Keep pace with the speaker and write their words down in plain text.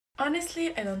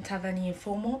Honestly, I don't have any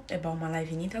FOMO about my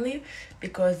life in Italy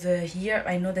because here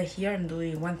I know that here I'm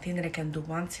doing one thing that I can do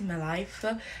once in my life,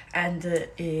 and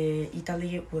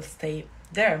Italy will stay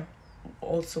there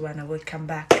also when I will come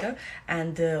back,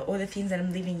 and all the things that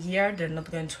I'm living here they're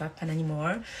not going to happen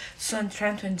anymore. So I'm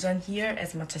trying to enjoy here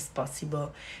as much as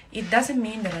possible. It doesn't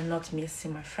mean that I'm not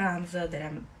missing my friends, that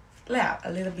I'm yeah,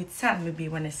 a little bit sad maybe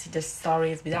when I see the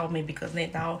stories without me because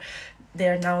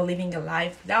they're now living a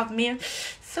life without me.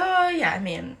 So yeah, I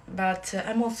mean, but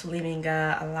I'm also living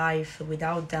a life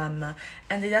without them,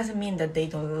 and it doesn't mean that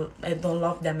I don't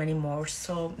love them anymore.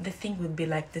 So the thing would be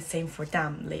like the same for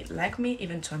them. They like me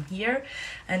even though I'm here,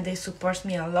 and they support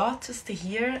me a lot to stay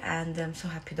here, and I'm so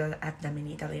happy to have them in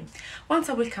Italy. Once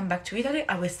I will come back to Italy,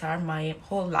 I will start my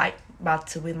whole life,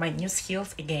 but with my new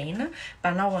skills again.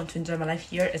 But now I want to enjoy my life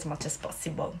here as much as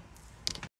possible.